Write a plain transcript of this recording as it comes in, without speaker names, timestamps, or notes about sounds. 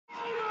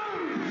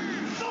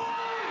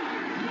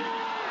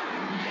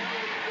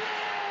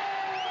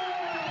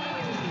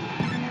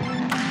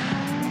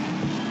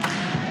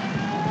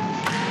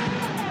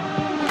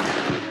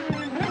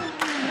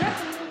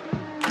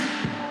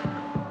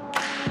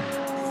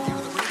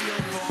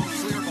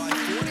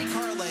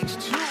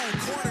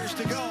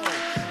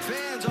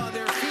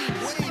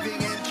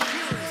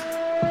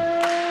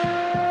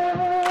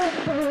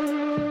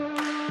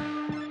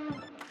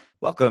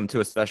Welcome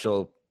to a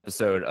special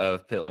episode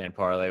of Pit Lane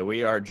Parlay.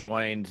 We are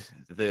joined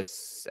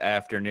this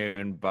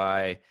afternoon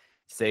by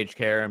Sage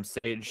Karam.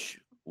 Sage,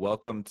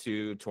 welcome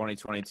to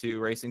 2022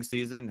 racing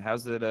season.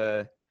 How's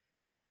it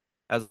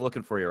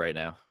looking for you right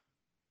now?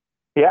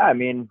 Yeah,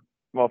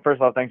 well, first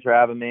of all, thanks for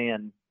having me,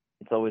 and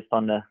it's always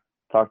fun to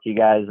talk to you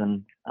guys.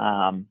 And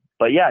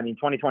but yeah,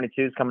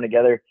 2022 is coming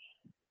together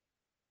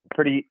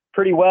pretty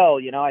well.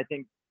 I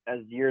think as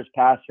years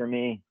pass for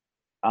me,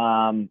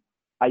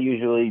 I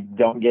usually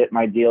don't get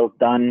my deals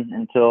done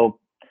until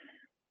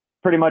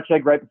pretty much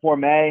like right before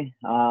May.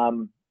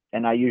 And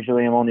I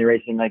usually am only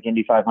racing like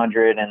Indy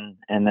 500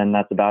 and then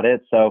that's about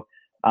it. So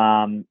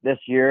this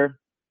year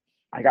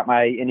I got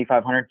my Indy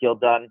 500 deal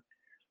done,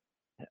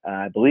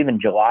 I believe in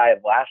July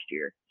of last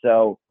year.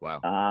 So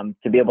wow.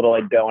 To be able to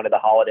like go into the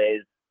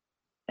holidays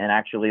and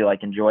actually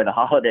like enjoy the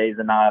holidays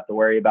and not have to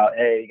worry about,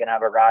 hey, you're going to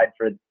have a ride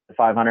for the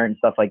 500 and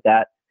stuff like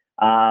that.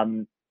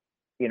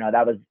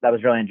 That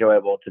was really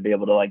enjoyable to be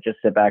able to like just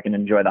sit back and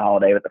enjoy the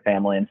holiday with the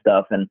family and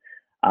stuff. And,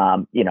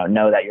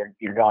 know that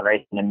you're going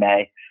racing in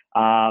May.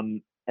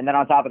 And then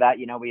on top of that,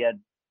 we had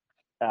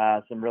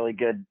some really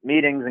good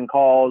meetings and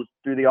calls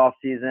through the off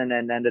season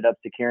and ended up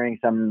securing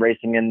some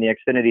racing in the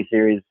Xfinity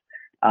series,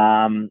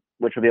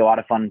 which will be a lot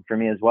of fun for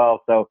me as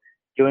well. So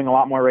doing a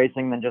lot more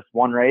racing than just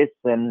one race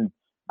and,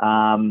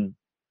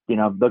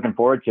 looking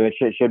forward to it.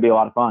 Should be a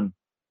lot of fun.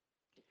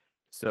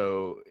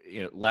 So,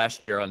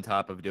 last year on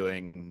top of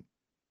doing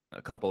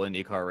a couple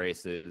INDYCAR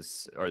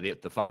races or the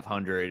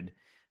 500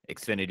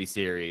 Xfinity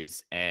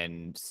series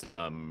and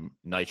some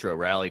Nitro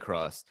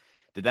Rallycross,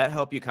 did that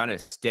help you kind of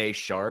stay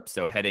sharp?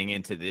 So heading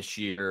into this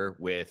year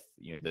with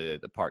the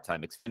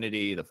part-time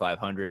Xfinity, the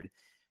 500,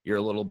 you're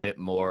a little bit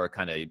more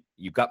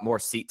you've got more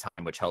seat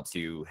time, which helps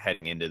you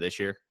heading into this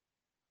year.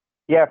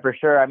 Yeah, for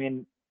sure.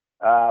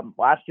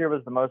 Last year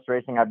was the most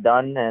racing I've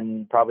done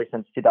and probably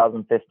since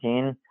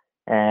 2015.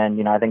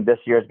 And, I think this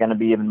year is going to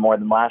be even more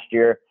than last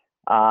year.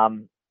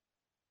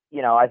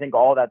 I think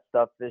all that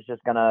stuff is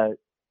just going to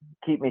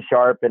keep me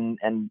sharp. And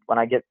when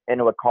I get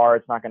into a car,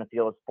 it's not going to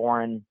feel as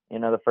foreign,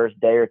 the first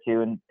day or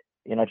two and,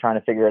 trying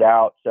to figure it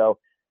out. So,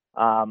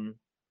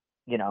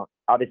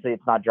 obviously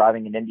it's not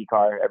driving an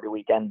IndyCar every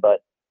weekend,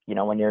 but,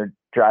 when you're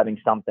driving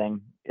something,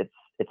 it's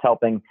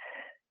helping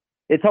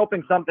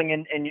something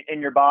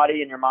in your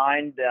body and your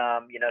mind,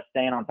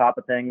 staying on top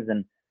of things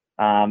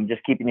and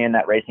just keeping you in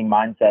that racing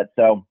mindset.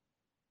 So,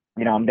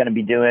 I'm going to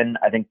be doing,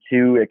 I think,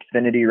 2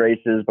 Xfinity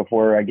races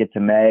before I get to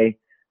May.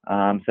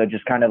 So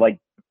just kind of like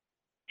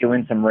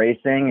doing some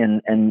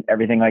racing and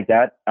everything like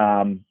that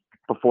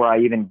before I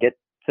even get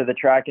to the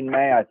track in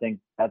May. I think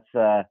that's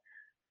going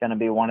to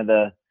be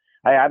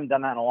I haven't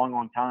done that in a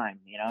long time,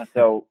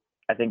 so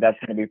I think that's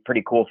going to be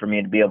pretty cool for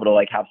me to be able to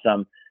like have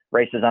some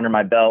races under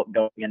my belt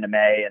going into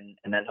May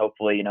and then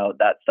hopefully,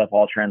 that stuff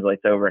all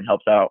translates over and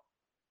helps out.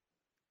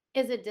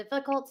 Is it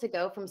difficult to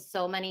go from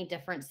so many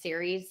different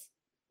series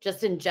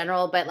just in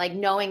general, but like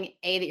knowing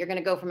that you're going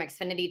to go from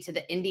Xfinity to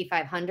the Indy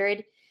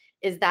 500,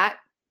 is that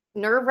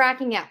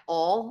nerve-wracking at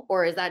all,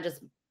 or is that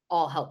just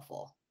all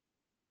helpful?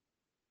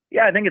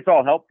 Yeah, I think it's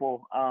all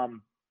helpful. I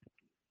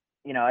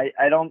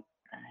don't,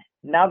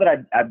 now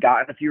that I've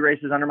gotten a few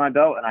races under my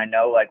belt and I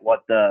know like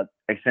what the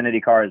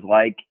Xfinity car is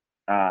like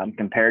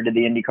compared to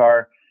the Indy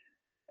car,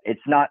 it's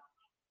not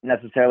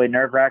necessarily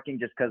nerve-wracking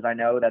just because I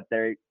know that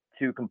they're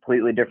 2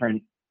 completely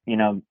different,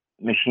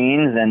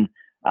 machines and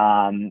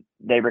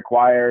they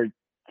require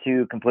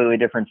 2 completely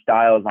different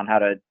styles on how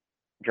to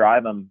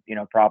drive them,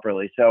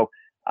 properly. So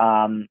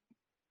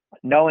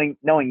knowing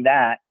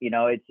that,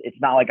 it's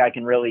not like I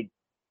can really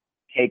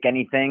take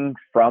anything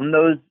from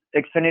those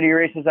Xfinity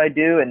races I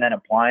do and then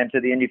apply them to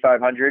the Indy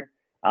 500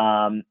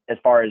 as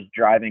far as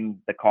driving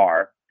the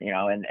car,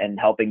 and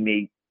helping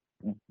me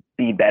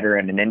be better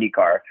in an Indy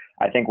car.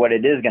 I think what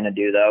it is going to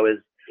do though is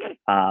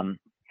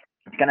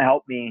it's going to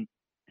help me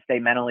stay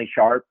mentally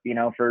sharp,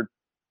 for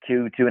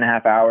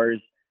 2.5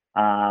 hours,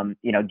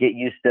 get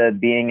used to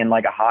being in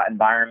like a hot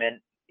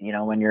environment,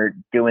 when you're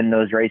doing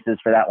those races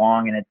for that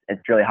long and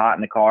it's really hot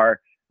in the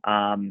car.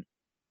 I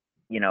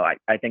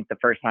think the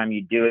first time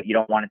you do it, you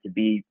don't want it to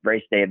be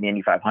race day of the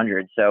Indy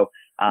 500. So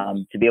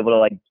to be able to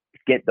like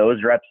get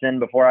those reps in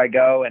before I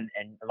go and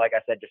like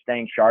I said, just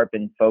staying sharp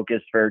and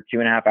focused for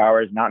 2.5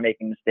 hours, not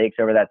making mistakes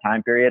over that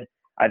time period.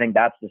 I think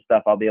that's the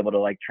stuff I'll be able to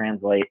like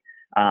translate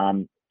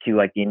to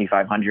like the Indy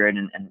 500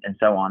 and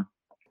so on.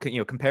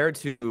 Compared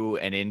to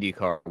an Indy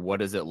car,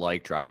 what is it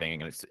like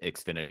driving an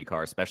Xfinity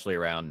car, especially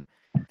around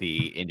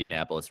the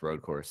Indianapolis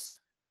road course?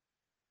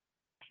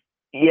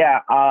 Yeah,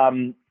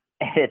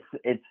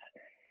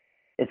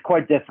 it's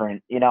quite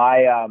different.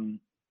 I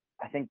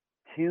think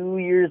 2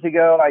 years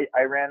ago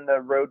I ran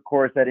the road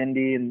course at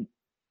Indy and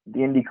the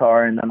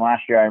INDYCAR, and then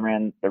last year I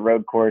ran the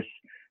road course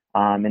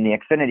in the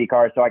Xfinity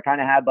car. So I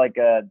kind of had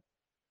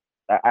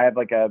I have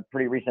like a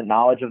pretty recent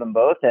knowledge of them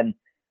both, and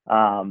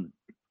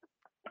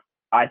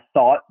I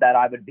thought that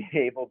I would be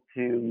able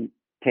to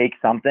take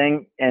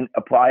something and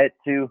apply it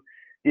to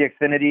the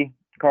Xfinity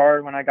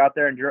car when I got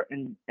there and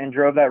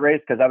drove that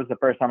race, because that was the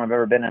first time I've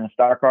ever been in a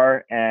stock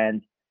car.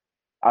 And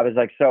I was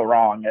like so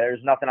wrong.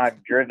 There's nothing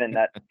I've driven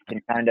that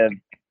can kind of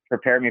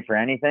prepare me for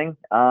anything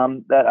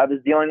that I was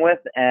dealing with.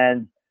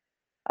 And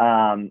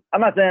I'm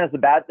not saying it's a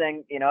bad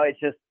thing, it's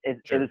just,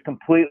 it was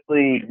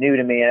completely new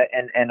to me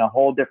and a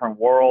whole different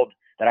world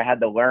that I had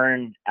to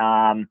learn.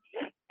 And,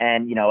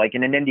 like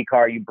in an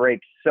INDYCAR, you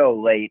brake so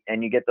late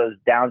and you get those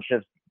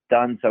downshifts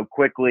done so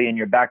quickly and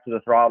you're back to the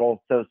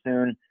throttle so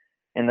soon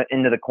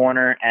into the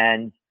corner,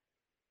 and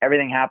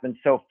everything happens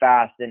so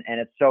fast and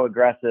it's so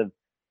aggressive,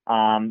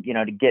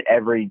 to get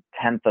every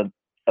tenth of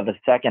a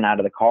second out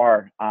of the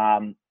car.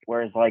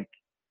 Whereas like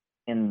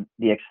in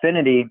the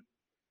Xfinity,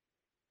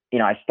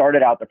 I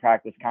started out the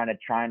practice kind of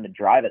trying to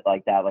drive it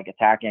like that, like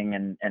attacking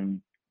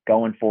and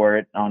going for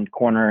it on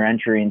corner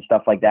entry and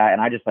stuff like that.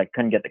 And I just like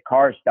couldn't get the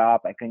car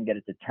stop. I couldn't get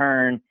it to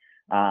turn.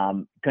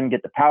 Couldn't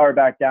get the power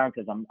back down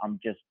because I'm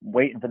just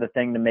waiting for the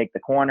thing to make the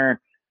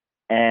corner.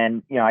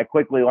 And, I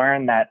quickly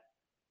learned that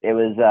it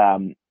was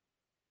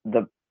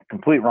the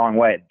complete wrong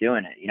way of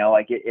doing it.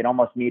 Like it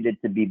almost needed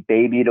to be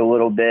babied a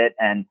little bit.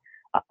 And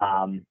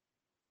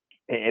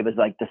it was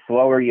like the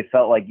slower you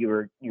felt like you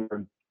were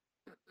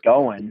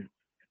going,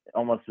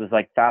 almost was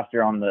like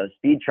faster on the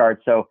speed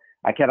chart. So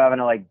I kept having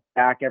to like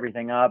back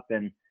everything up,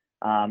 and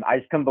I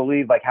just couldn't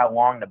believe like how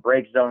long the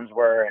brake zones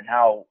were and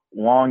how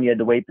long you had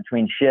to wait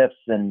between shifts,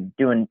 and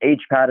doing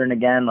H pattern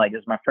again. Like,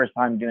 this is my first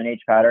time doing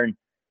H pattern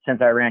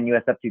since I ran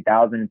USF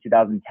 2000 in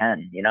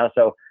 2010,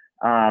 so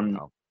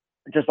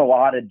just a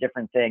lot of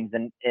different things.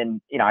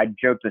 And I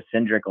joked with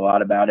Cindric a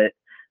lot about it,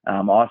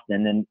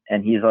 Austin,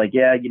 and he's like,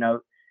 yeah,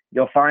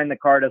 you'll find the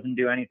car doesn't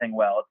do anything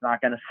well. It's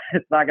not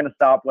gonna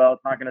stop well.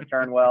 It's not gonna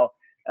turn well.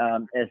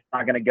 It's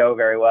not gonna go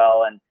very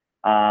well. And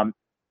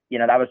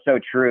that was so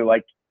true.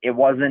 Like,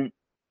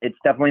 it's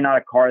definitely not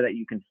a car that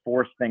you can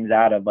force things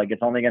out of. Like,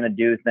 it's only gonna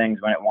do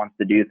things when it wants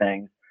to do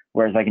things.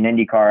 Whereas like an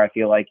IndyCar, I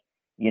feel like,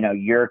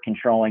 you're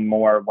controlling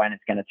more when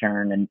it's gonna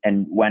turn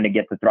and when to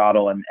get the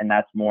throttle, and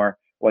that's more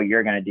what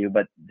you're gonna do.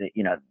 But the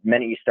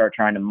minute you start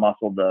trying to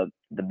muscle the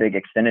big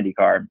Xfinity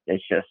car,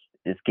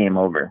 it's game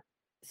over.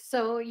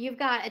 So you've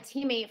got a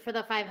teammate for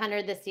the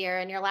 500 this year,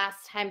 and your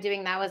last time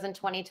doing that was in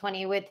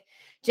 2020 with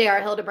JR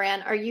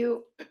Hildebrand. Are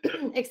you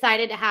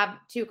excited to have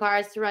two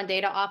cars to run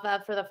data off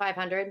of for the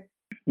 500?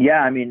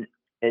 Yeah, I mean,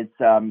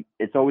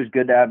 it's always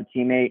good to have a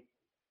teammate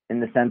in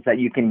the sense that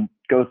you can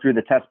go through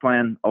the test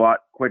plan a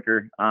lot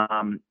quicker.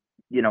 When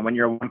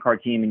you're a one-car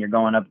team and you're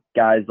going up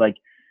guys like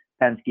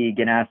Penske,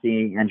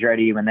 Ganassi,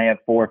 Andretti, when they have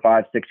 4,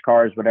 5, 6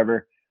 cars,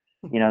 whatever,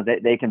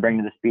 they can bring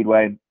to the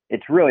speedway.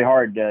 It's really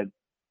hard to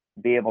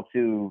be able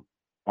to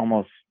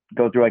almost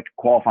go through like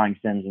qualifying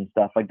sims and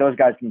stuff. Like, those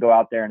guys can go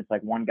out there and it's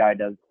like one guy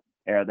does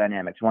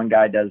aerodynamics, one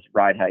guy does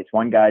ride heights,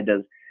 one guy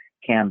does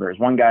cambers,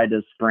 one guy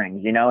does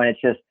springs, and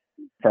it's just,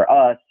 for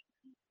us,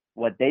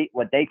 what they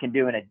can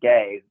do in a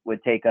day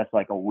would take us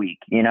like a week,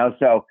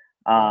 so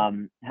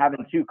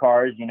having two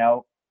cars,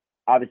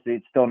 obviously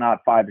it's still not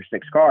 5 or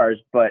 6 cars,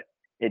 but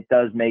it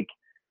does make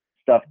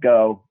stuff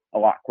go a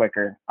lot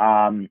quicker.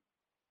 And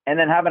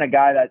then having a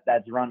guy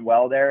that's run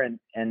well there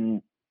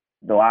and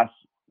the last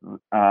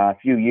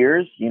few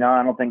years, I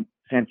don't think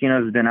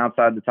Santino has been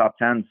outside the top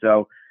 10.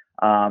 So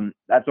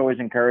that's always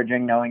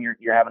encouraging, knowing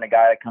you're having a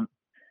guy that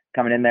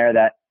coming in there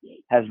that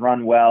has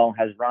run well,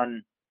 has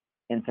run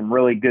in some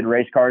really good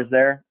race cars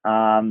there.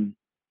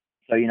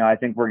 So, I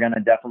think we're going to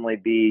definitely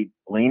be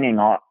leaning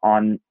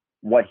on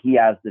what he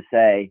has to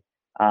say,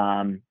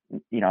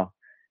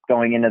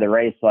 going into the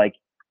race. Like,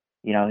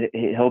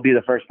 he'll be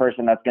the first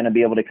person that's going to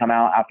be able to come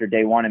out after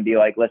day one and be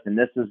like, listen,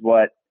 this is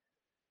what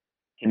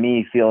to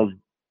me feels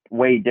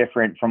way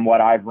different from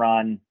what I've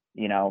run,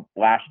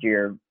 last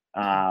year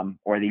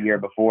or the year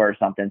before or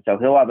something. So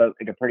he'll have a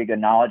pretty good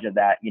knowledge of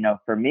that.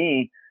 For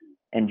me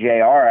and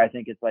JR, I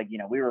think it's like,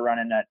 we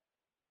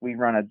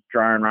run a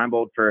Dreyer and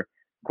Reinbold for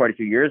quite a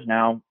few years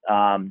now,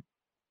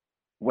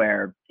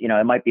 where,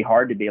 it might be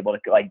hard to be able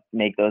to like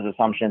make those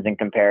assumptions and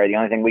compare. The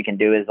only thing we can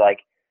do is like,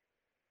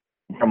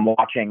 from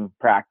watching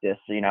practice,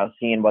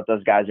 seeing what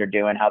those guys are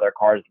doing, how their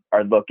cars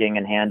are looking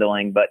and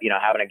handling. But,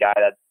 having a guy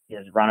that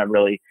has run a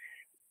really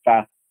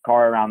fast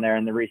car around there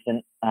in the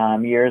recent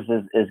years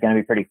is going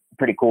to be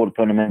pretty cool to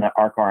put him in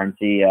our car and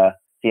see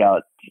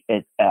how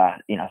it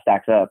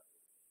stacks up.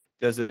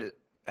 Does it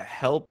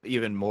help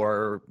even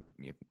more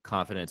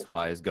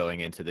confidence-wise going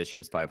into this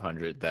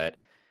 500 that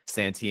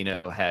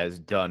Santino has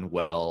done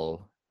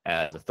well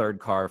as a third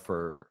car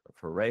for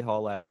Ray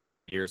Hall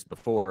years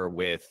before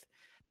with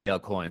Dale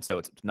Coyne? So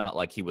it's not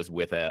like he was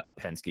with a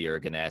Penske or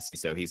a Ganassi.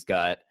 So he's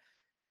got,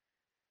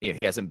 he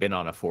hasn't been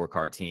on a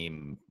 4-car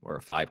team or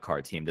a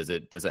 5-car team. Does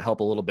it help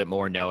a little bit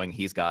more knowing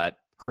he's got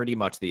pretty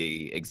much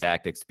the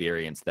exact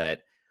experience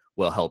that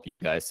will help you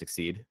guys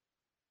succeed?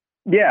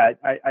 Yeah,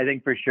 I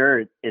think for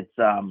sure it's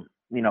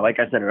like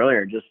I said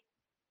earlier, just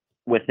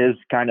with his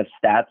kind of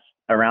stats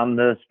around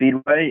the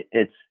speedway,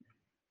 it's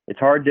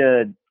hard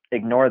to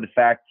ignore the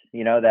fact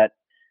that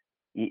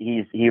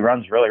he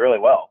runs really, really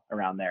well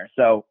around there.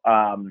 So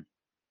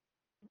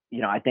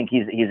I think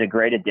he's a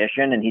great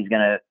addition, and he's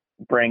going to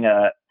bring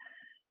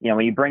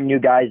when you bring new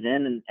guys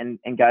in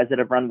and guys that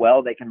have run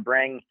well, they can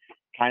bring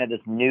kind of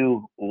this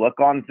new look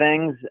on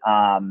things.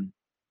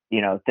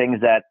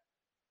 Things that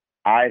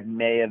I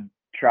may have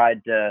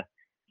tried to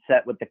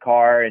set with the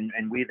car and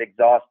we've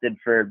exhausted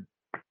for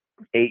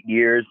 8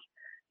 years.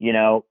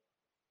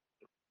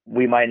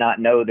 We might not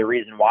know the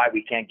reason why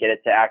we can't get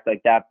it to act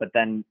like that, but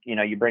then,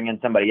 you bring in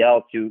somebody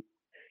else who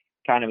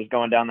kind of was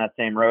going down that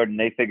same road and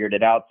they figured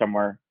it out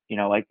somewhere,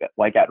 like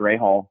at Ray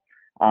Hall.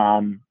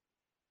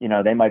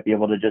 They might be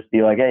able to just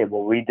be like, hey,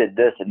 well, we did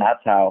this and that's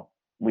how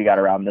we got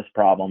around this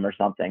problem or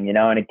something,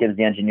 and it gives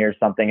the engineers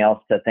something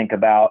else to think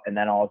about. And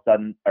then all of a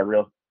sudden a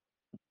real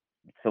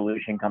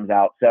solution comes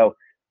out. So,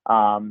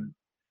 I'm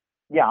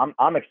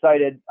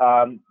excited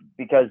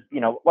because,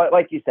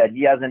 like you said,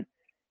 he hasn't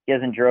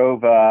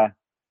drove,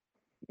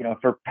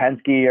 for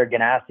Penske or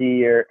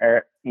Ganassi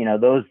or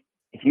those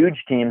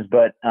huge teams.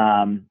 But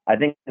I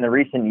think in the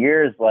recent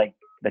years, like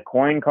the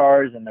coin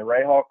cars and the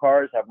Ray Hall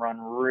cars have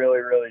run really,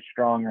 really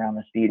strong around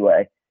the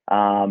speedway.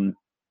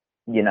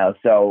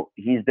 So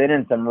he's been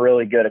in some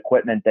really good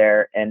equipment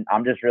there. And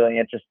I'm just really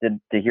interested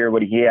to hear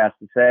what he has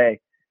to say,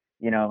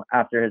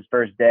 after his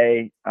first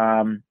day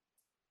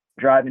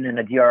driving in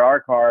a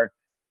DRR car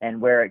and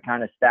where it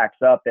kind of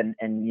stacks up and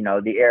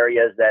the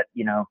areas that,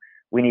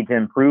 we need to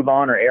improve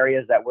on or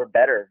areas that we're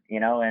better,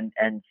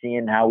 and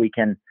seeing how we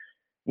can,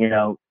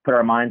 put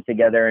our minds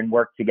together and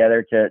work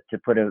together to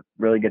put a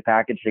really good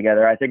package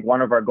together. I think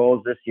one of our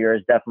goals this year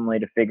is definitely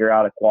to figure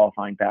out a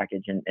qualifying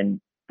package and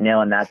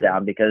nailing that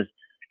down, because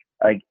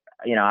I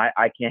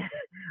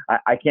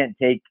can't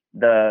take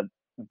the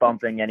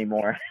bumping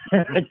anymore.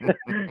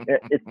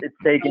 it's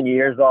taken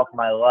years off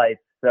my life.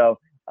 So,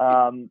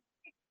 I'm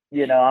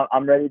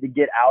ready to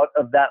get out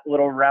of that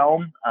little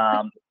realm.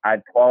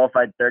 I've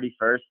qualified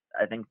 31st,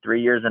 I think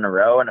 3 years in a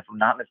row. And if I'm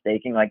not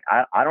mistaken,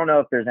 I don't know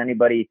if there's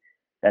anybody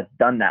that's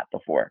done that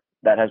before,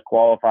 that has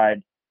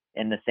qualified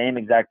in the same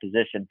exact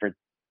position for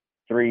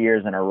 3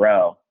 years in a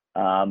row.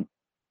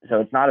 So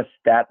it's not a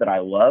stat that I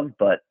love,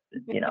 but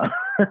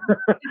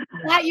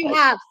that you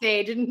have,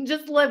 Sage, and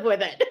just live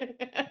with it.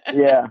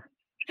 Yeah,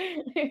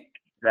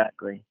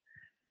 exactly.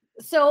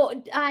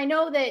 So I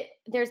know that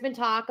there's been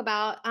talk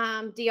about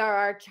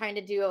DRR trying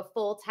to do a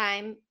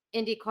full-time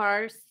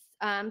IndyCar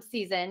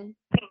season.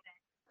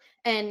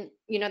 And,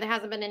 there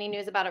hasn't been any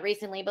news about it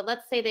recently, but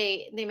let's say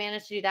they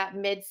managed to do that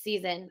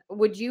mid-season.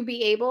 Would you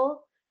be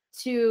able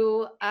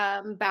to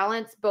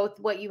balance both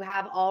what you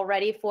have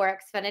already for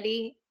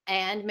Xfinity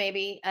and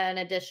maybe an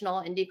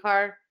additional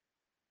IndyCar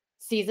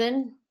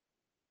season?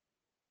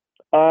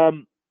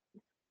 I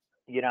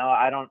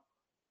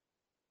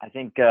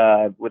think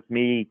with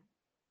me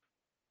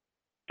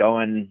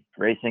going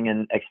racing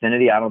in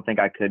Xfinity, I don't think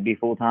I could be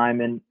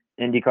full-time in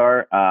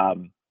IndyCar.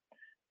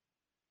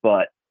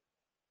 But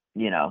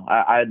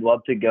I'd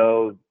love to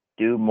go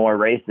do more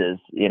races,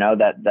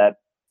 that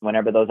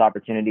whenever those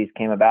opportunities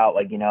came about,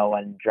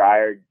 when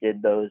Dreyer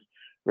did those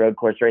road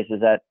course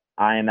races at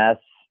IMS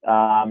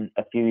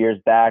a few years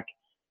back,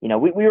 we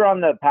were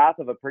on the path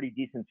of a pretty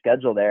decent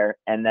schedule there.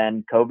 And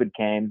then COVID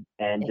came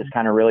and just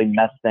kind of really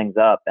messed things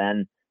up.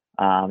 And,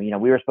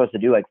 we were supposed to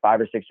do like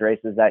 5 or 6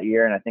 races that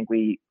year. And I think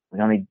we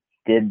only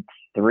did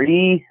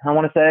 3, I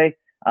want to say.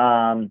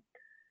 But,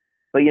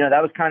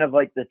 that was kind of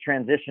like the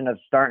transition of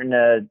starting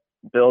to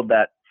build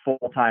that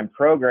full-time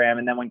program.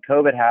 And then when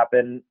COVID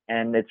happened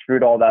and it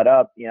screwed all that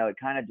up, it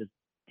kind of just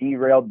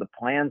derailed the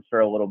plans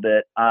for a little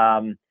bit.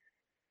 And,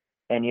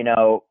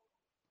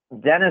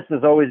 Dennis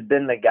has always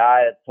been the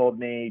guy that told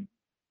me,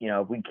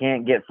 if we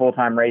can't get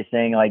full-time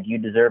racing, like you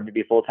deserve to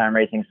be full-time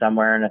racing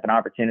somewhere. And if an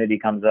opportunity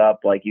comes up,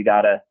 like you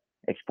got to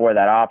explore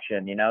that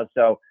option,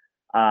 So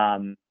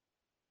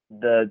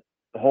the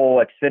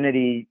whole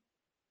Xfinity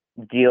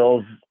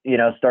deals,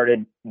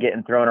 started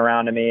getting thrown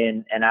around to me.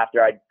 And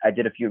after I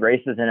did a few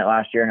races in it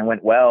last year and it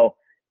went well,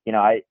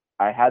 I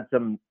had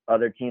some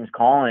other teams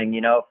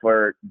calling,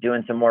 for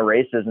doing some more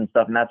races and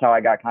stuff. And that's how I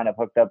got kind of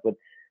hooked up with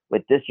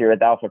this year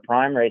with Alpha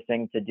Prime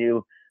Racing to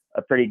do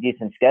a pretty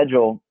decent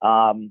schedule.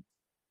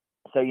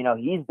 So,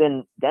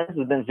 Dennis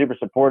has been super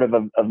supportive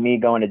of me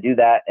going to do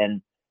that.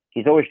 And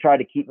he's always tried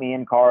to keep me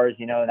in cars,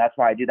 and that's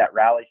why I do that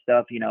rally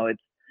stuff. He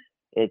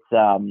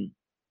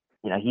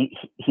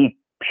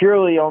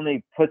purely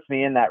only puts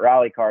me in that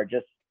rally car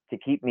just to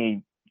keep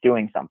me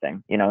doing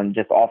something, and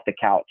just off the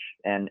couch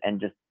and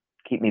just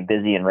keep me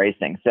busy in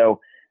racing. So,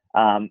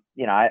 I'm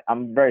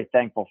very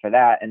thankful for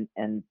that,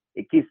 and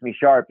it keeps me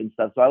sharp and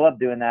stuff. So I love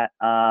doing that.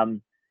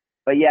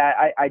 But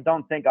yeah, I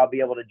don't think I'll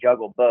be able to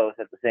juggle both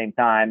at the same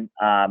time.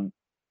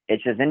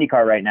 It's just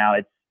IndyCar right now.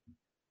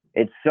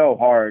 It's so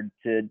hard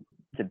to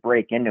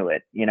break into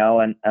it,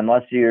 and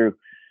unless you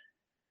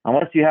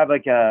have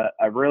like a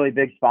really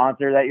big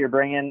sponsor that you're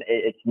bringing,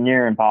 it's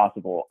near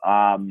impossible.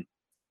 And,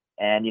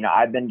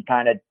 I've been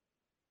kind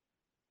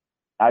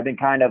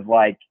of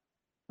like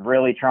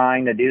really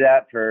trying to do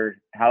that for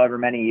however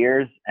many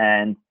years.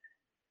 And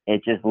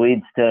it just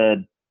leads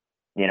to,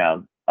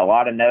 a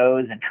lot of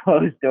no's and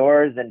closed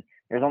doors. And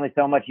there's only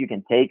so much you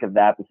can take of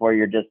that before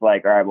you're just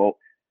like, all right, well,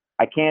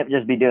 I can't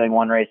just be doing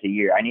one race a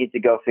year. I need to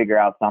go figure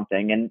out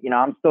something. And,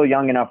 I'm still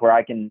young enough where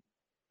I can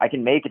I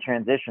can make a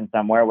transition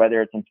somewhere,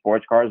 whether it's in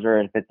sports cars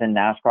or if it's in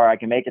NASCAR. I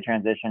can make a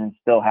transition and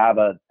still have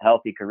a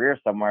healthy career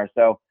somewhere.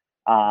 So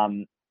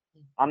I'm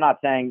not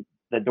saying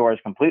the door is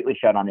completely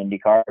shut on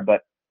IndyCar,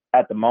 but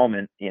at the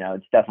moment,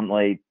 it's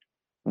definitely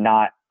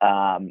not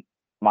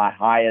my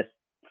highest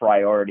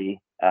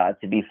priority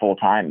to be full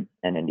time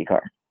in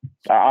IndyCar.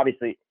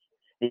 Obviously,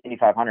 the Indy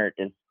 500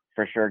 is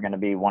for sure going to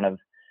be one of,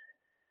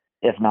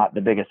 if not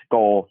the biggest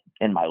goal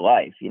in my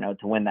life, to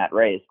win that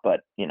race. But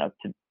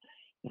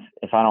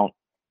if I don't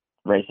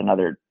race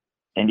another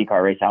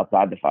IndyCar race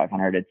outside the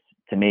 500, it's,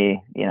 to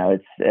me,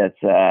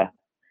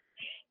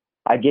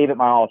 I gave it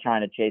my all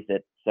trying to chase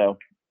it. So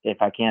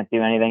if I can't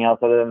do anything else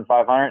other than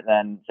 500,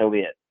 then so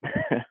be it.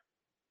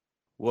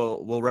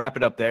 We'll wrap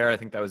it up there. I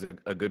think that was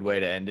a good way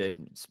to end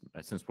it,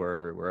 since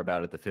we're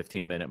about at the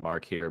 15-minute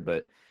mark here.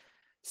 But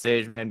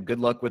Sage, man, good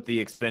luck with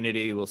the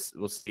Xfinity.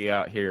 We'll see you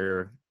out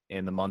here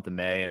in the month of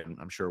May, and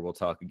I'm sure we'll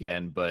talk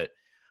again. But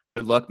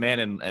good luck, man,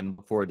 and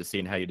look forward to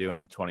seeing how you do in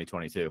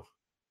 2022.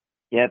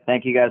 Yeah,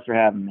 thank you guys for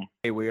having me.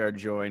 Hey, we are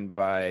joined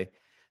by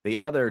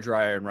the other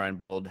Dreyer and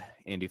Reinbold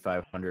Indy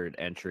 500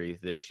 entry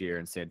this year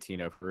in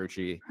Santino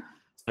Ferrucci.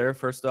 Sir,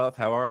 first off,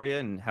 how are you,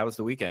 and how was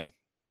the weekend?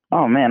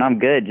 Oh, man, I'm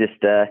good.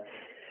 Just a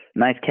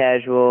nice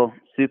casual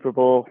Super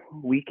Bowl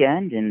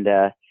weekend, and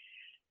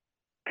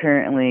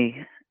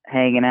currently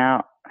hanging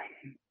out,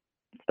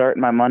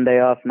 starting my Monday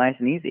off nice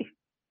and easy.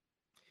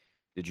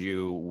 Did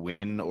you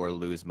win or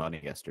lose money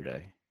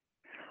yesterday?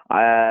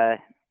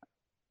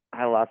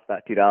 I lost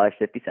about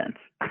 $2.50.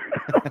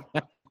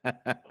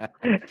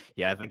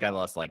 Yeah, I think I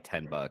lost like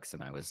 $10,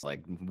 and I was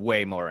like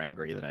way more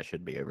angry than I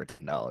should be over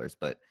 $10.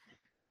 But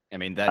I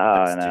mean,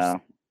 that's just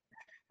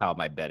how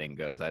my betting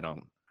goes.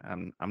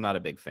 I'm not a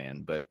big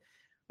fan, but it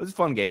was a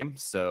fun game.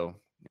 So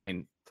I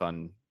mean,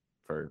 fun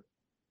for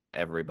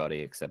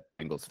everybody except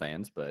Bengals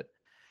fans. But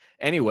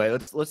anyway,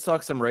 let's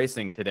talk some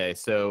racing today.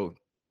 So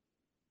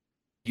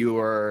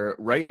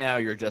right now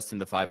you're just in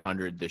the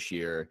 500 this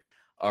year.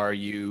 Are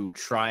you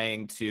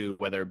trying to,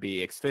 whether it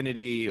be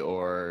Xfinity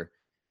or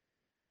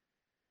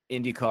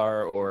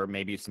IndyCar or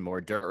maybe some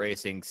more dirt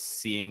racing,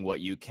 seeing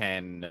what you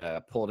can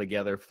pull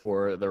together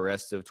for the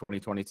rest of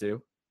 2022?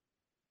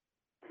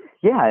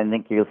 Yeah, I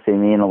think you'll see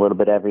me in a little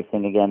bit of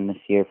everything again this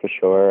year for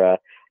sure.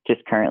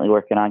 Just currently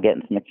working on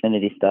getting some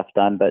Xfinity stuff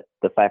done, but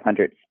the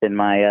 500's been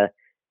my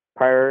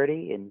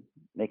priority, and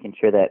making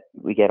sure that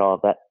we get all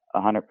of that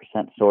 100%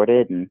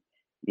 sorted. And,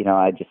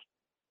 I just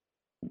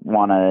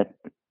want to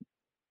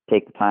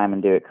take the time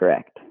and do it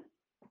correct.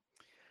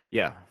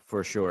 Yeah,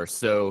 for sure.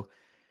 So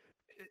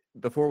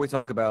before we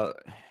talk about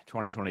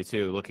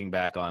 2022, looking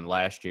back on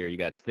last year, you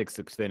got 6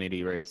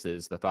 Xfinity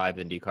races, the 5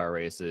 IndyCar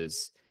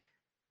races.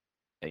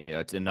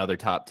 It's another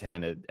top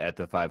 10 at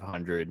the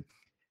 500.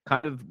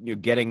 Kind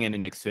of getting in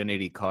an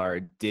Xfinity car,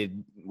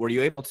 were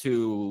you able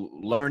to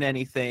learn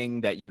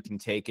anything that you can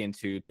take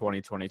into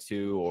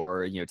 2022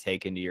 or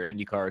take into your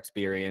IndyCar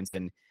experience?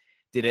 And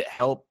did it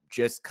help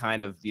just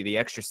kind of the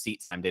extra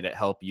seat time? Did it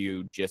help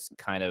you just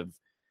kind of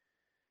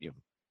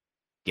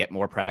get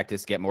more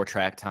practice, get more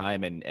track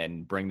time,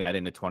 and bring that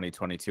into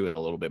 2022 with a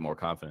little bit more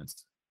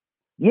confidence?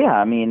 Yeah,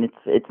 I mean,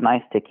 it's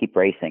nice to keep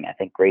racing. I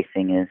think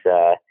racing is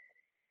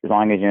as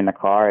long as you're in the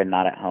car and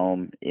not at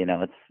home,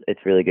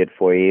 it's really good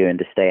for you, and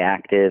to stay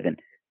active and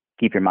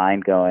keep your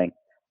mind going,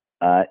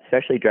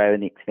 especially driving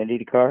the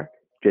Xfinity car,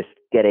 just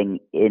getting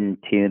in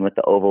tune with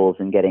the ovals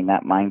and getting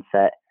that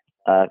mindset,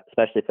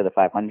 especially for the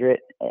 500,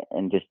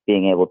 and just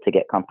being able to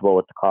get comfortable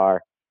with the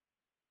car.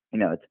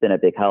 It's been a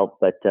big help,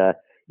 but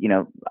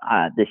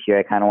this year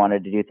I kind of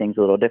wanted to do things a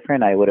little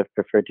different. I would have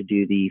preferred to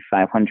do the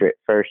 500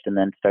 first and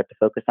then start to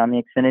focus on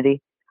the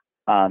Xfinity,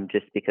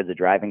 just because the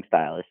driving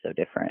style is so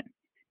different.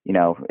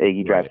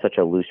 You drive such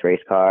a loose race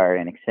car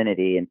in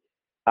Xfinity, and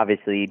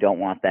obviously you don't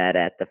want that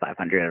at the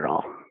 500 at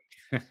all.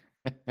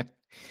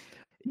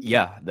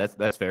 Yeah,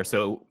 that's fair.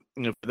 So,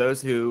 for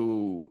those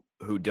who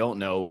don't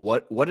know,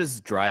 what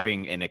is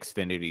driving an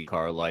Xfinity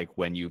car like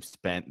when you've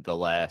spent the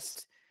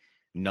last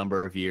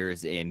number of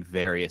years in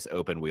various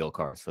open wheel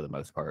cars for the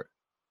most part?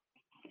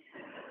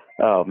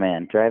 Oh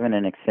man, driving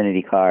an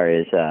Xfinity car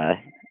is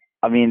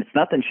it's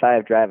nothing shy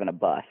of driving a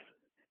bus.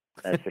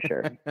 That's for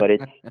sure. But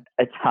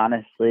it's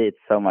honestly, it's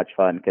so much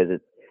fun because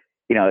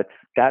it's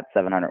got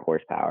 700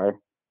 horsepower.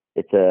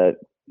 It's a,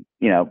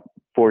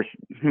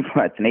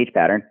 it's an H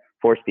pattern,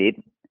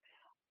 4-speed.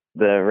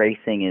 The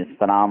racing is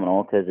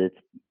phenomenal because it's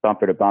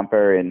bumper to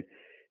bumper, and,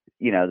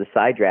 the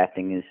side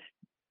drafting is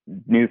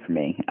new for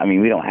me. I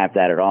mean, we don't have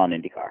that at all in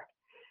IndyCar.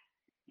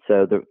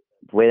 So the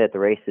way that the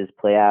races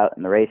play out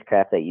and the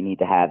racecraft that you need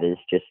to have is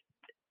just,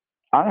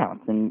 I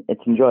don't know,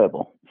 it's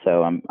enjoyable.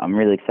 So I'm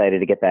really excited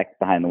to get back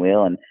behind the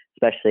wheel, and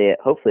especially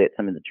hopefully at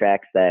some of the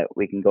tracks that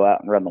we can go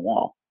out and run the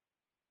wall.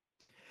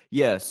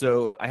 Yeah,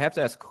 so I have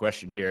to ask a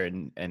question here,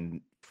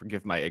 and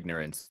forgive my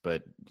ignorance,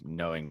 but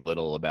knowing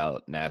little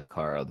about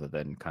NASCAR other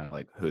than kind of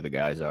like who the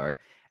guys are,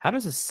 how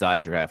does a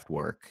side draft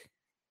work?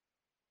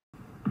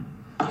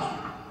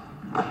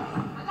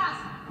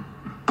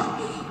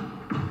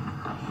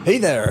 Hey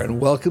there, and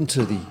welcome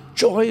to the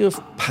Joy of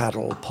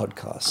Paddle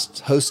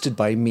podcast, hosted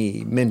by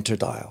me, Minter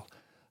Dial,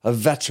 a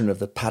veteran of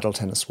the paddle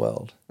tennis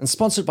world, and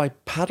sponsored by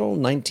Paddle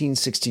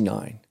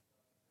 1969.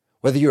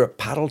 Whether you're a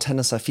paddle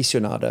tennis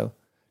aficionado,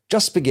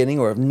 just beginning,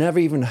 or have never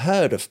even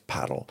heard of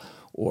paddle,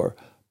 or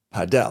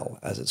padel,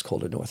 as it's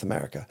called in North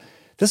America,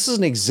 this is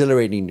an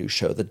exhilarating new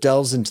show that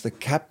delves into the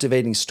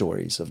captivating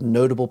stories of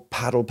notable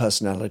paddle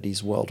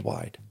personalities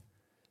worldwide.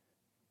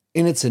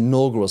 In its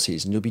inaugural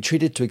season, you'll be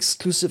treated to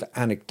exclusive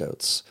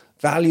anecdotes,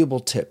 valuable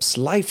tips,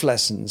 life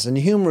lessons, and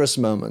humorous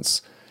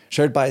moments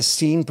shared by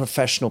esteemed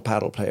professional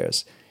paddle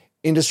players,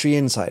 industry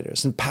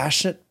insiders, and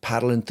passionate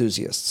paddle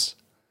enthusiasts.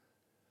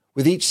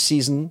 With each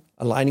season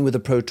aligning with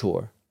the Pro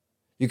Tour,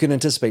 you can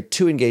anticipate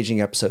 2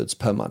 engaging episodes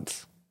per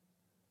month.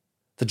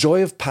 The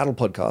Joy of Paddle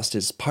podcast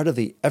is part of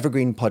the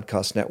Evergreen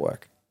Podcast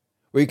Network,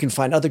 where you can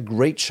find other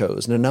great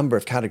shows in a number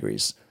of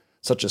categories,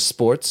 such as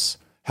sports,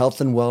 health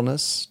and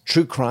wellness,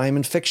 true crime,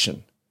 and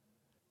fiction.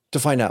 To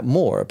find out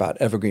more about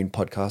Evergreen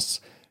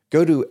Podcasts,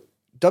 go to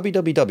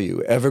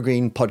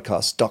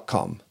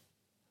www.evergreenpodcast.com.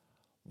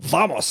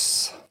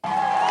 Vamos!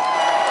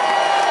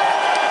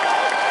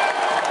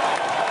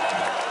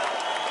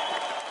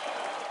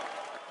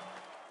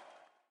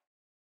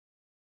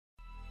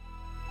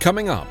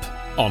 Coming up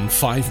on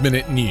 5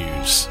 Minute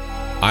News,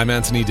 I'm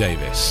Anthony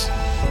Davis.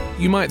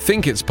 You might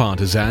think it's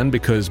partisan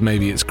because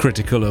maybe it's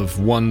critical of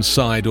one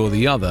side or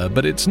the other,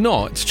 but it's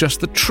not. It's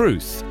just the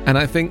truth. And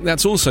I think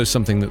that's also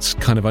something that's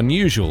kind of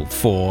unusual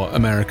for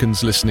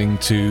Americans listening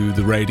to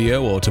the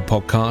radio or to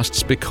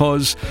podcasts,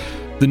 because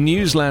the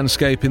news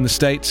landscape in the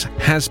States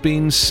has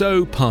been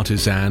so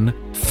partisan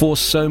for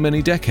so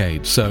many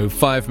decades. So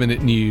 5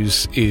 Minute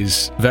News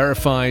is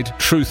verified,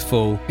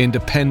 truthful,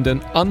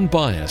 independent,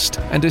 unbiased,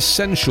 and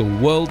essential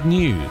world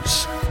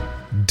news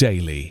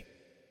daily.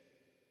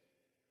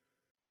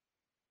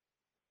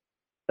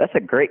 That's a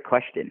great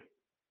question.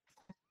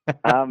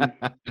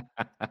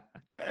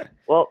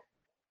 Well,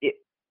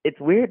 it's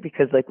weird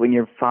because like when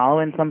you're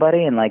following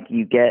somebody and like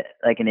you get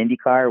like an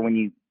INDYCAR,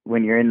 when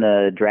you're in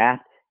the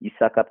draft, you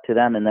suck up to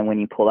them, and then when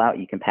you pull out,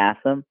 you can pass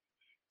them.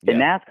 In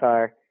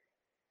NASCAR,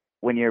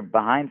 when you're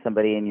behind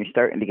somebody and you're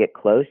starting to get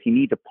close, you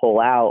need to pull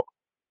out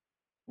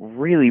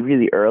really,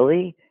 really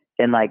early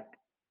and like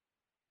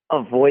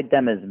avoid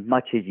them as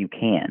much as you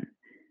can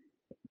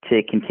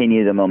to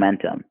continue the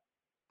momentum.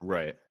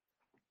 Right.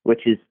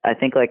 Which is, I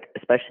think, like,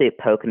 especially at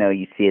Pocono,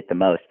 you see it the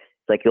most.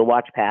 It's like you'll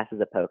watch passes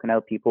at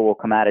Pocono. People will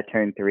come out of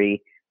turn 3.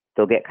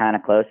 They'll get kind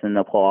of close, and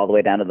they'll pull all the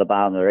way down to the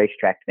bottom of the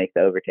racetrack to make the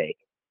overtake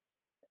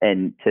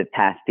and to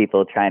pass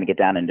people trying to get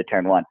down into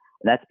turn 1. And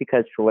that's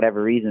because, for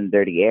whatever reason,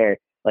 dirty air,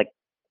 like,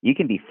 you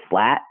can be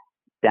flat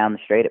down the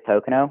straight at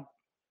Pocono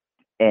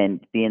and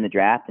be in the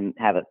draft and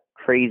have a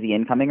crazy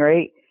incoming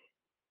rate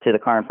to the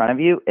car in front of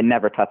you and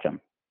never touch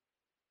them.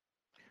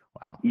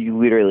 Wow.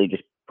 You literally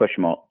just push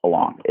them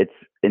along. It's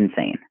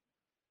insane.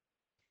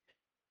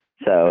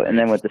 So, and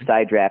then with the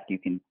side draft, you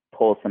can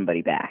pull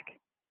somebody back.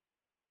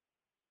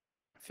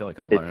 I feel like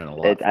I'm learning a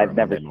lot. I've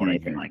never seen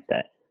anything like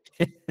that.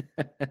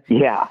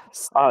 Yeah.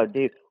 Oh,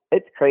 dude,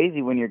 it's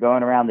crazy when you're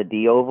going around the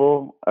D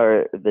oval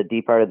or the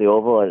D part of the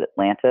oval at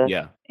Atlanta.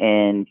 Yeah.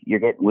 And you're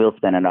getting wheel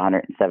spin at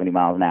 170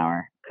 miles an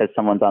hour because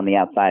someone's on the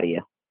outside of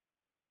you.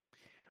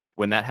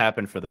 When that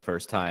happened for the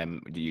first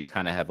time, do you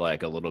kind of have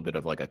like a little bit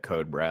of like a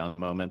Code Brown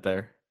moment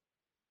there?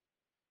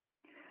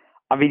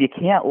 I mean, you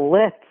can't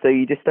lift, so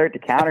you just start to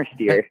counter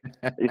steer.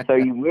 So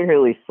you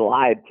literally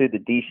slide through the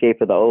D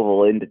shape of the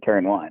oval into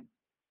turn 1,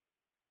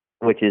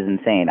 which is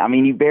insane. I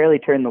mean, you barely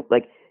turn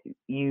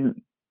you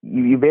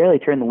barely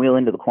turn the wheel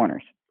into the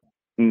corners.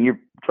 I mean,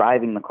 you're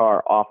driving the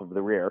car off of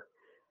the rear,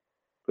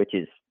 which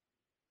is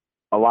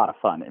a lot of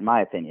fun, in my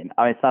opinion.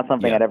 I mean, it's not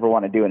something I'd ever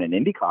want to do in an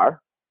Indy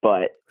car,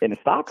 but in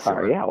a stock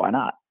car, yeah, why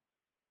not?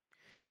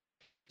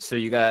 So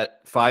you got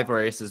 5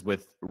 races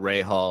with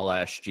Ray Hall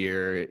last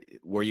year.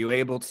 Were you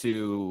able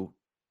to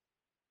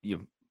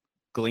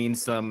glean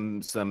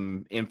some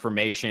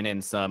information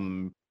and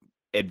some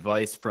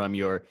advice from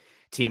your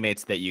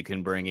teammates that you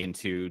can bring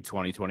into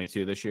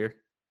 2022 this year?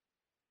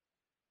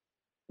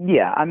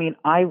 Yeah, I mean,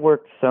 I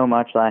worked so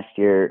much last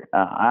year.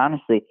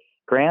 Honestly,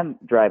 Graham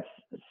drives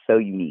so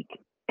unique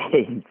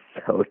and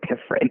so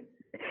different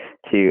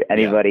to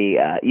anybody,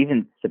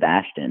 even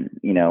Sebastian,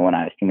 when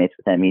I was teammates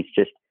with him.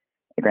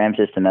 Graham's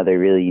just another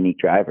really unique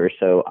driver.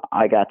 So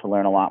I got to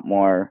learn a lot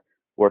more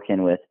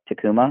working with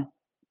Takuma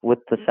with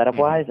the setup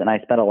wise. And I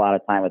spent a lot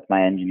of time with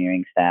my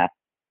engineering staff,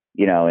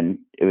 and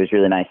it was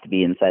really nice to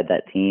be inside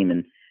that team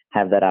and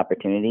have that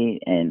opportunity.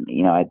 And,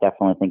 I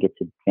definitely think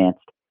it's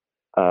advanced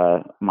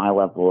my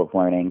level of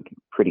learning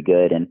pretty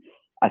good. And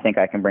I think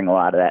I can bring a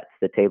lot of that to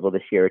the table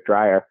this year at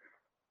Dreyer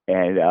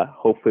and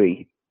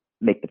hopefully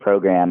make the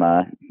program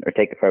or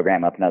take the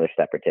program up another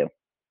step or 2.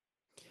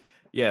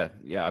 Yeah.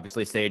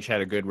 Obviously, Sage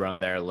had a good run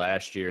there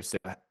last year. So,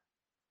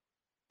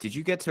 did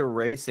you get to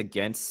race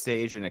against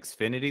Sage in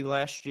Xfinity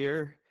last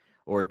year,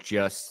 or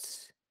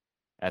just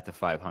at the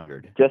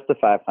 500? Just the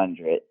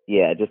 500.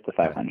 Yeah, just the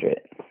 500.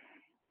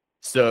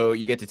 So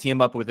you get to team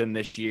up with him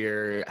this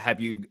year. Have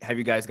you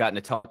guys gotten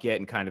to talk yet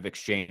and kind of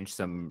exchange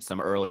some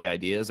early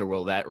ideas, or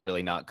will that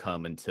really not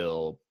come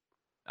until,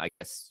 I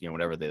guess,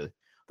 whatever the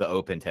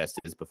open test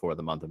is before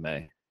the month of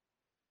May?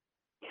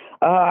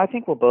 I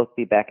think we'll both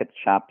be back at the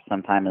shop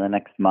sometime in the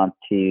next month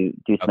to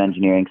do some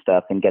engineering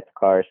stuff and get the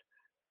cars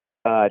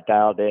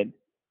dialed in.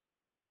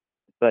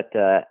 But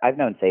I've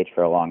known Sage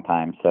for a long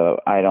time, so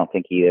I don't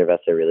think either of us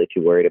are really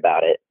too worried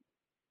about it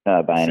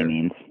by any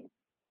means.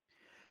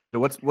 So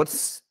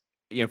what's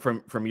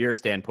from your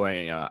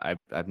standpoint,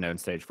 I've known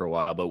Sage for a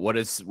while, but what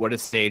is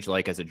Sage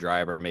like as a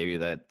driver, maybe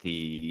that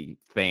the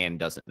fan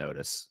doesn't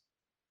notice?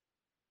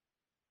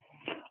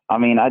 I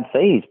mean, I'd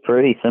say he's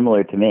pretty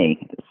similar to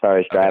me as far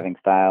as driving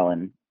style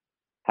and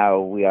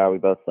how we are. We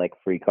both like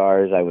free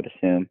cars, I would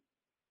assume,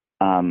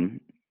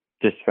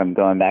 just from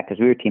going back, because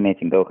we were teammates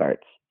in go-karts.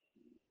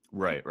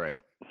 Right.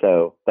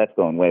 So that's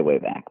going way, way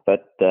back.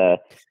 But,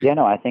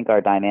 I think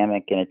our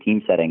dynamic in a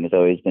team setting has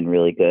always been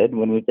really good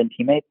when we've been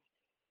teammates.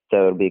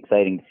 So it'll be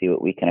exciting to see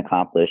what we can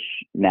accomplish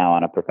now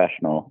on a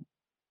professional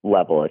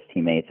level as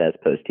teammates as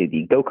opposed to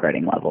the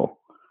go-karting level.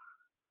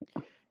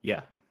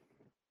 Yeah.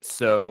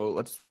 So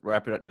let's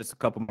wrap it up. Just a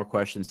couple more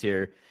questions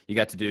here. You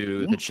got to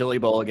do the Chili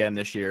Bowl again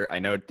this year. I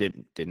know it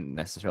didn't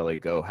necessarily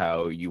go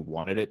how you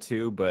wanted it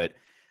to, but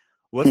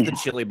what's the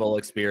Chili Bowl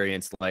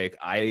experience like?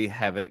 I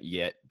haven't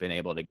yet been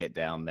able to get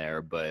down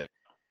there, but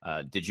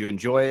did you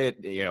enjoy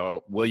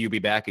it? Will you be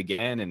back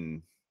again?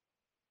 And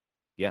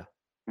yeah.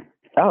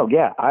 Oh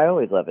yeah, I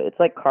always love it. It's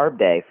like carb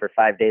day for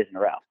 5 days in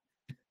a row.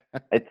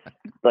 It's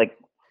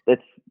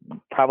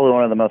probably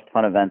one of the most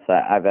fun events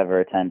I've ever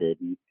attended.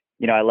 And,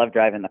 I love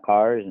driving the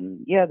cars,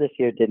 and this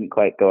year didn't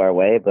quite go our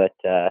way, but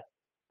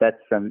that's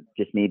from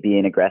just me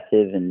being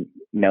aggressive and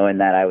knowing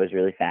that I was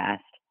really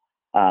fast.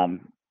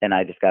 And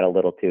I just got a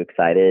little too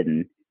excited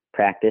and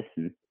practiced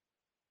and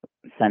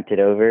sent it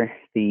over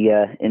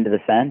the into the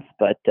fence.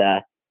 But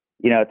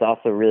it's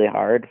also really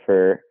hard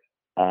for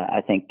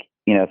I think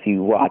if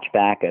you watch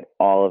back at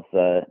all of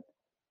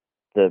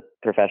the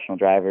professional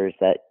drivers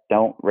that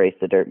don't race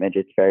the dirt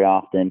midgets very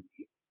often,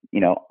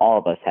 all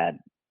of us had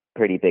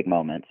pretty big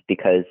moments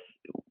because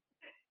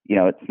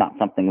it's not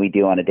something we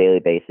do on a daily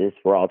basis.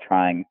 We're all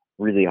trying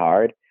really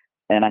hard.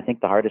 And I think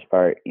the hardest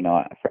part,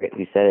 I forget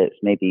who said it, it's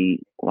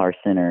maybe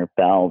Larson or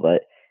Bell,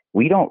 but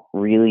we don't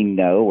really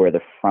know where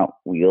the front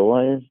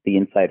wheel is, the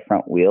inside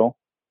front wheel.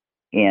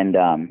 And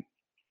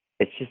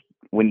it's just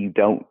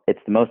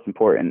it's the most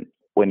important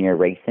when you're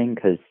racing,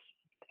 because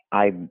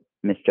I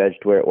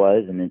misjudged where it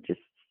was and it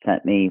just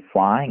sent me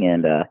flying.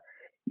 And,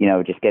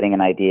 just getting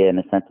an idea and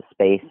a sense of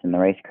space in the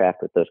racecraft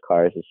with those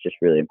cars is just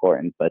really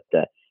important. But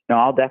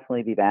I'll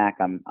definitely be back.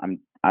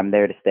 I'm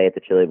there to stay at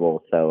the Chili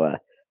Bowl, so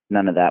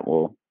none of that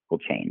will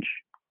change.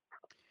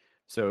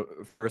 So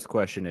first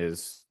question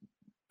is,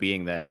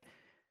 being that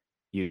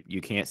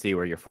you can't see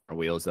where your front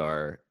wheels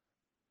are,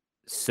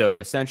 so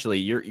essentially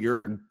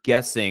you're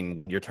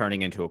guessing you're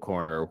turning into a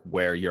corner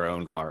where your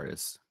own car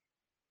is.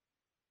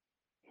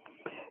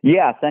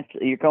 Yeah,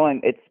 essentially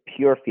it's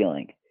pure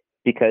feeling,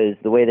 because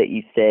the way that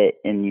you sit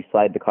and you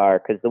slide the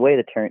car, because the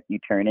way you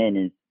turn in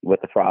is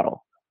with the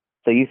throttle.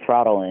 So you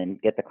throttle in,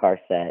 get the car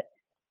set,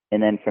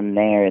 and then from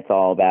there it's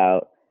all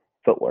about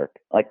footwork.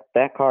 Like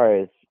that car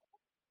is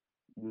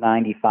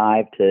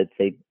 95 to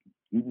say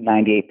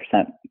 98%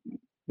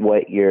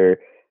 what your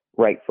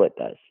right foot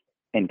does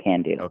and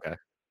can do. Okay.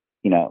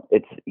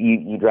 It's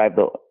you drive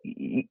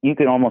you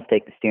can almost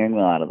take the steering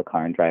wheel out of the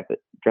car and drive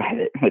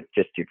it with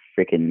just your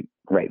freaking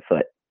right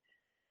foot.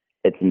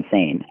 It's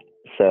insane.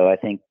 So I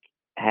think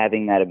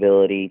having that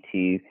ability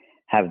to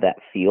have that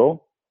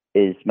feel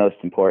is most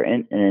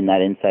important, and then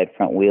that inside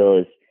front wheel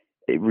is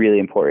really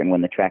important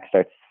when the track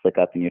starts to slick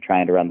up and you're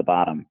trying to run the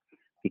bottom,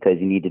 because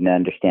you need to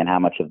understand how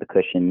much of the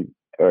cushion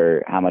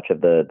or how much of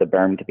the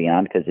berm to be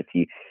on, because if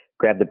you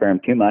grab the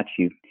berm too much,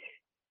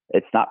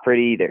 it's not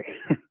pretty either.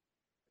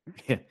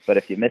 Yeah. But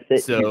if you miss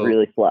it, you're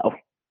really slow.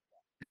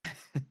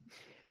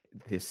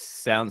 This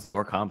sounds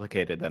more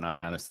complicated than I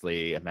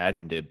honestly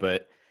imagined it,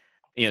 but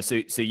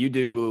so you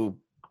do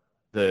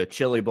the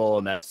Chili Bowl,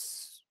 and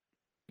that's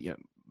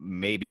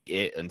maybe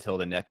it until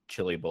the next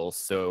Chili Bowl.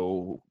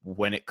 So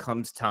when it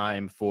comes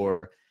time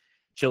for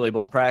Chili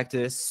Bowl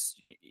practice,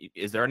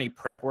 is there any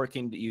prep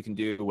working that you can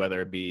do,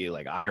 whether it be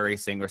like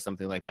iRacing or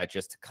something like that,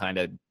 just to kind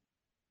of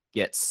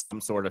get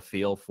some sort of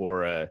feel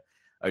for a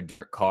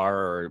dirt car,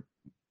 or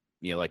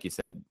like you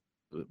said,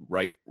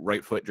 right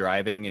foot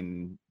driving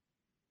and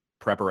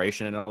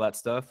preparation and all that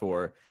stuff?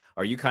 Or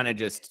are you kind of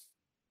just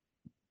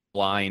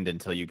blind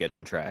until you get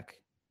on track?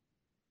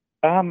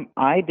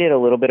 I did a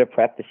little bit of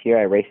prep this year.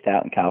 I raced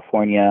out in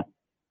California,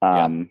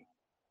 and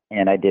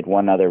I did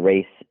one other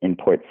race in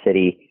Port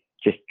City,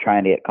 just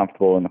trying to get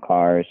comfortable in the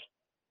cars.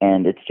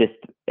 And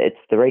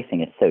the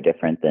racing is so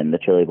different than the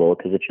Chili Bowl,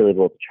 because the Chili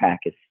Bowl track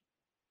is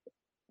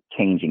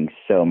changing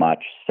so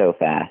much, so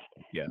fast.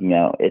 Yeah.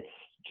 It's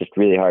just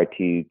really hard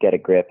to get a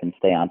grip and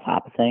stay on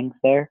top of things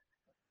there,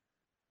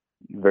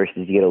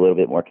 versus you get a little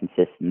bit more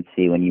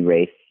consistency when you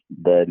race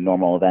the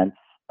normal events.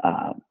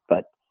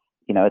 But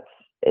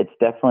it's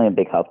definitely a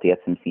big help to get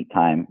some seat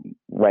time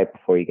right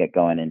before you get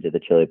going into the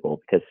Chili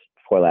Bowl, because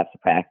 4 laps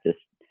of practice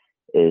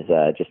is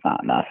just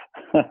not enough,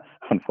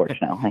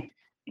 unfortunately.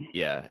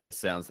 Yeah,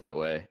 sounds that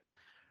way.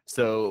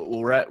 So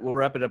we'll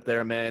wrap it up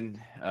there, man.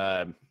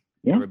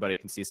 Everybody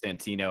can see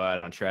Santino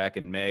out on track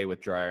in May with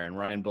Dreyer and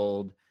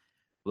Reinbold.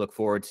 Look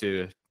forward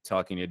to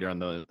talking to you during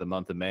the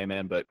month of May,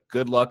 man. But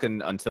good luck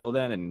until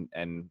then,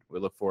 and we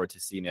look forward to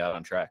seeing you out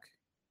on track.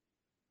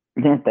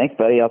 Yeah, thanks,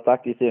 buddy. I'll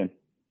talk to you soon.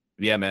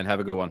 Yeah, man. Have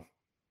a good one.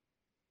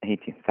 You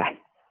too. Bye.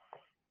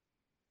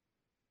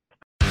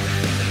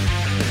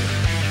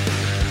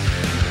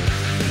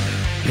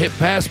 Pit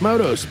Pass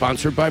Moto,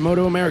 sponsored by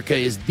Moto America,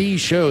 is the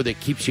show that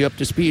keeps you up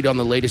to speed on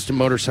the latest in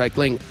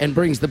motorcycling and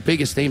brings the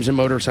biggest names in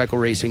motorcycle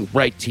racing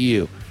right to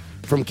you.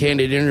 From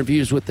candid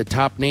interviews with the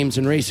top names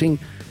in racing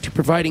to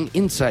providing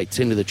insights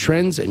into the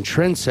trends and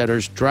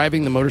trendsetters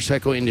driving the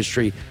motorcycle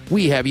industry,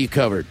 we have you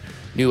covered.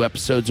 New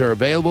episodes are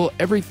available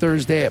every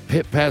Thursday at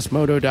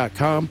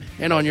pitpassmoto.com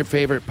and on your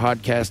favorite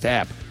podcast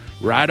app.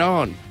 Ride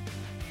on!